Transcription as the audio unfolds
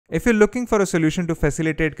If you're looking for a solution to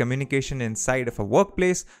facilitate communication inside of a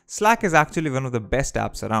workplace, Slack is actually one of the best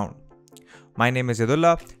apps around. My name is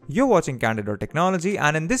Yadullah, you're watching Candid.Technology,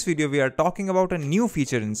 and in this video we are talking about a new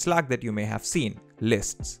feature in Slack that you may have seen,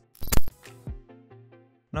 lists.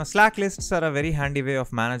 Now Slack lists are a very handy way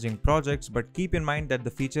of managing projects, but keep in mind that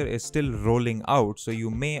the feature is still rolling out, so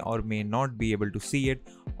you may or may not be able to see it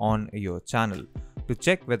on your channel. To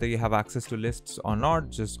check whether you have access to lists or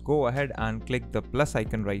not, just go ahead and click the plus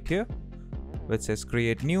icon right here, which says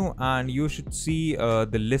create new, and you should see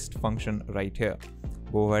the list function right here.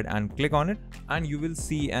 Go ahead and click on it and you will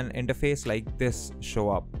see an interface like this show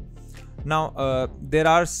up. Now there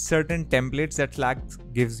are certain templates that Slack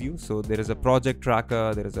gives you. So there is a project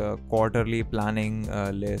tracker, there is a quarterly planning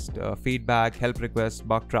list, feedback, help request,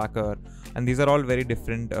 bug tracker, and these are all very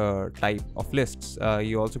different type of lists.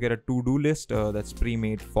 You also get a to-do list that's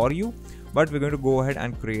pre-made for you, but we're going to go ahead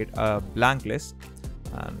and create a blank list,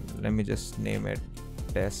 and let me just name it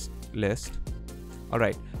test list. All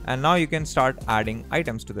right, and now you can start adding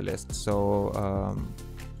items to the list. So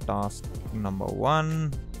task number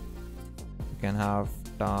 1, you can have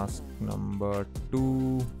task number 2,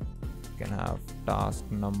 you can have task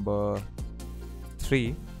number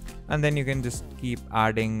 3, and then you can just keep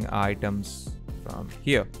adding items from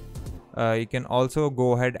here. You can also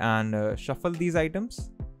go ahead and shuffle these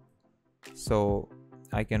items, so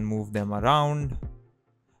I can move them around,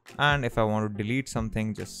 and if I want to delete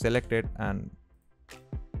something, just select it and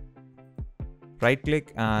right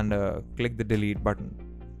click and click the delete button.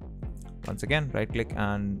 Once again, right click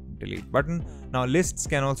and delete button. Now lists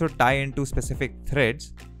can also tie into specific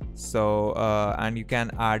threads, so and you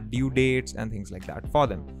can add due dates and things like that for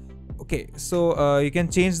them. Okay, so you can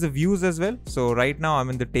change the views as well. So right now I'm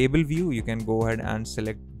in the table view. You can go ahead and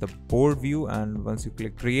select the board view, and once you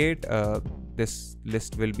click create, this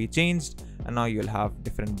list will be changed, and now you'll have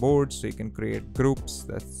different boards. So you can create groups.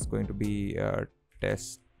 That's going to be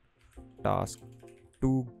test task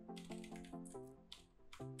 2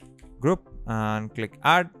 group, and click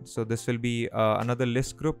add. So this will be another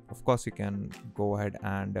list group. Of course, you can go ahead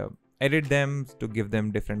and edit them to give them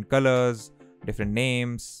different colors, different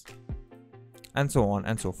names, and so on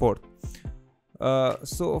and so forth.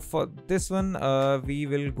 So for this one, we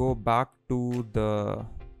will go back to the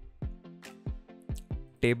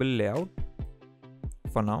table layout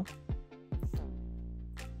for now.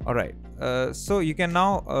 All right, so you can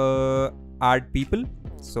now add people.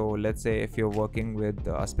 So let's say if you're working with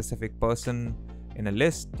a specific person in a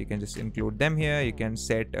list, you can just include them here. You can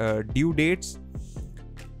set due dates.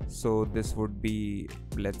 So this would be,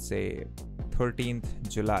 let's say, 13th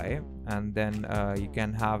July, and then you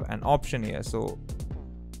can have an option here. So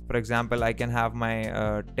for example, I can have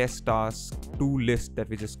my test task 2 list that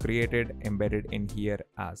we just created embedded in here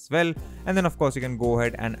as well. And then of course you can go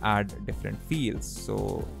ahead and add different fields.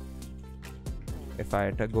 So if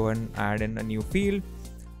I go ahead and add in a new field,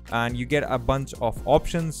 and you get a bunch of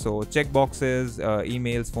options. So checkboxes,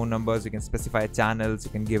 emails, phone numbers, you can specify channels,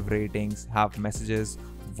 you can give ratings, have messages,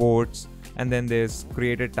 votes, and then there's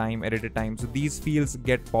created time, edited time. So these fields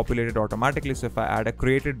get populated automatically. So if I add a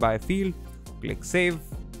created by field, click save,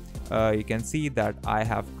 you can see that I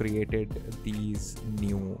have created these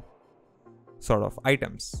new sort of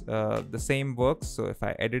items. The same works. So if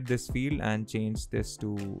I edit this field and change this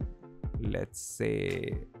to, let's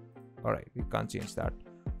say, all right, we can't change that.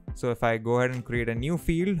 So if I go ahead and create a new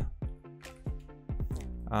field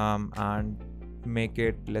and make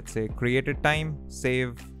it, let's say, created time,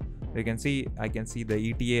 save, you can see, I can see the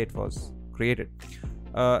ETA it was created.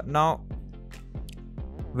 Now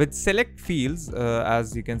with select fields,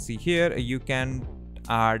 as you can see here, you can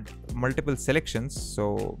add multiple selections.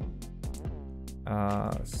 So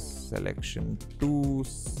selection 2,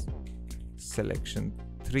 selection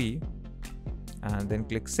 3, and then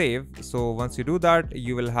click save. So once you do that,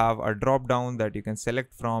 you will have a drop down that you can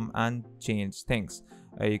select from and change things.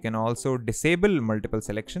 You can also disable multiple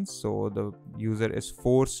selections, so the user is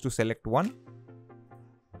forced to select one,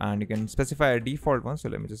 and you can specify a default one. So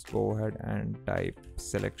let me just go ahead and type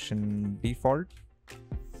selection default.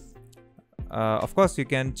 Of course, you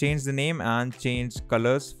can change the name and change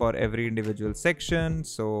colors for every individual section.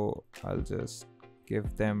 So I'll just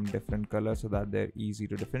give them different colors so that they're easy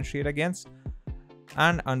to differentiate against.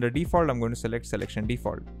 And under default, I'm going to select selection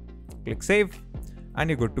default. Click save, and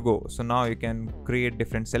you're good to go. So now you can create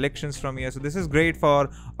different selections from here. So this is great for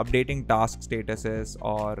updating task statuses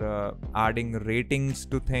or adding ratings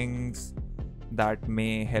to things that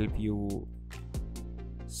may help you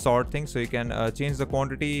sort things. So you can change the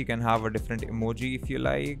quantity. You can have a different emoji if you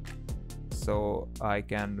like. So I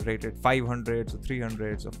can rate it 500s or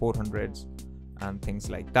 300s or 400s, and things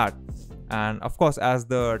like that. And of course, as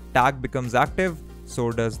the tag becomes active,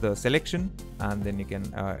 so does the selection, and then you can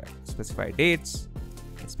specify dates,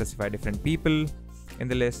 specify different people in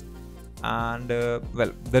the list, and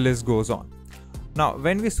well, the list goes on. Now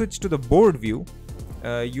when we switch to the board view,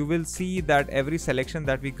 you will see that every selection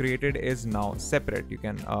that we created is now separate. You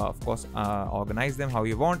can of course organize them how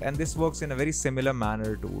you want, and this works in a very similar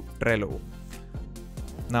manner to Trello.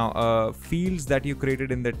 Now fields that you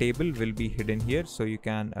created in the table will be hidden here, so you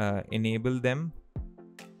can enable them.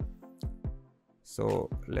 So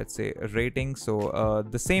let's say rating, so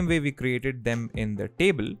the same way we created them in the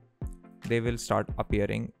table, they will start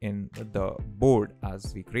appearing in the board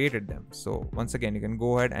as we created them. So once again, you can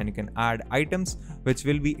go ahead and you can add items which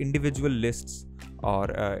will be individual lists or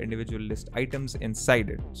individual list items inside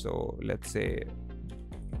it. So let's say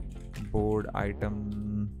board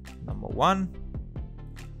item number 1.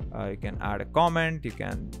 You can add a comment, you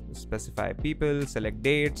can specify people, select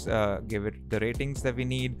dates, give it the ratings that we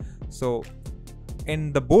need. So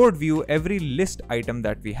in the board view, every list item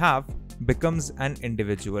that we have becomes an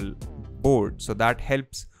individual board. So that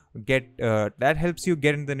helps you get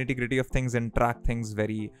into the nitty-gritty of things and track things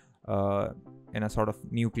very in a sort of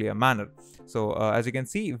nuclear manner. So as you can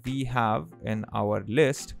see, we have in our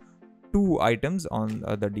list 2 items on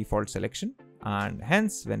the default selection, and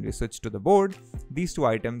hence when we switch to the board, these 2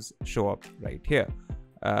 items show up right here.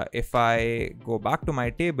 If I go back to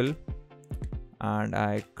my table and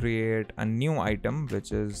I create a new item,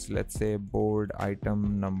 which is, let's say, board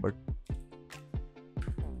item number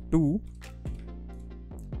 2,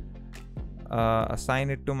 assign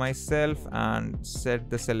it to myself and set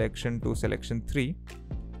the selection to selection 3.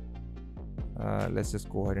 Let's just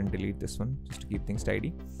go ahead and delete this one just to keep things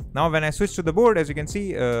tidy. Now when I switch to the board, as you can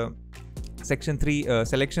see, selection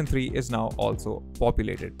 3 is now also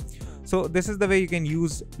populated. So this is the way you can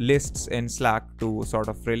use lists in Slack to sort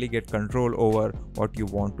of really get control over what you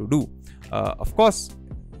want to do. Of course,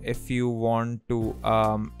 if you want to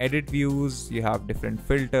edit views, you have different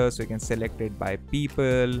filters. So you can select it by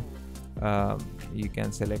people, you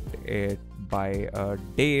can select it by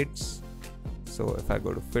dates. So if I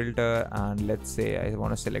go to filter and let's say I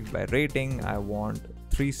want to select by rating, I want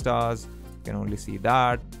 3 stars, you can only see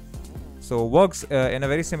that. So works in a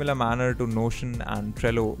very similar manner to Notion and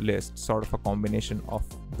Trello list, sort of a combination of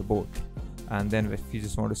the both. And then if you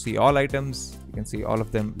just want to see all items, you can see all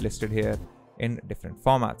of them listed here in different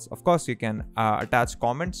formats. Of course, you can attach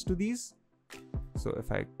comments to these. So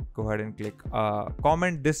if I go ahead and click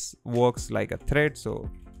comment, this works like a thread. So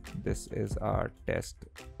this is our test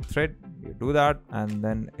thread. You do that, and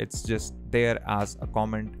then it's just there as a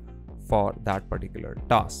comment for that particular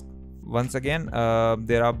task. Once again,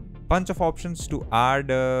 there are bunch of options to add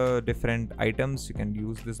different items. You can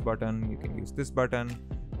use this button, you can use this button,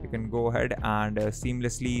 you can go ahead and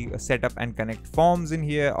seamlessly set up and connect forms in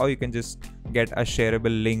here, or you can just get a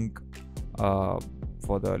shareable link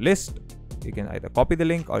for the list. You can either copy the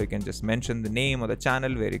link or you can just mention the name or the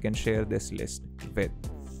channel where you can share this list with.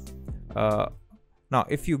 Now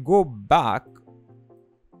if you go back,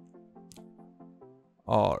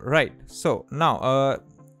 all right, so now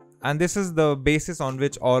and this is the basis on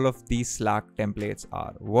which all of these Slack templates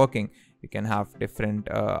are working. You can have different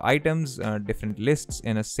items, different lists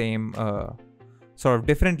in a same sort of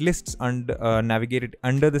different lists and navigated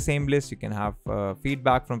under the same list. You can have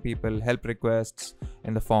feedback from people, help requests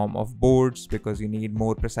in the form of boards because you need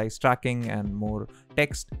more precise tracking and more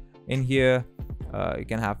text in here. You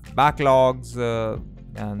can have backlogs,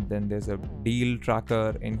 and then there's a deal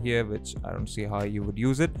tracker in here, which I don't see how you would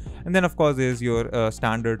use it. And then of course there's your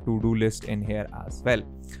standard to-do list in here as well.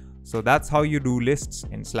 So that's how you do lists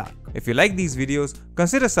in Slack. If you like these videos,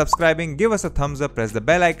 consider subscribing, give us a thumbs up, press the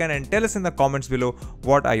bell icon, and tell us in the comments below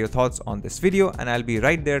what are your thoughts on this video, and I'll be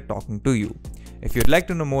right there talking to you. If you'd like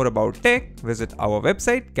to know more about tech, visit our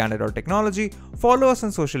website, Candid.Technology, follow us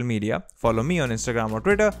on social media, follow me on Instagram or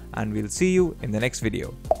Twitter, and we'll see you in the next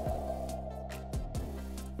video.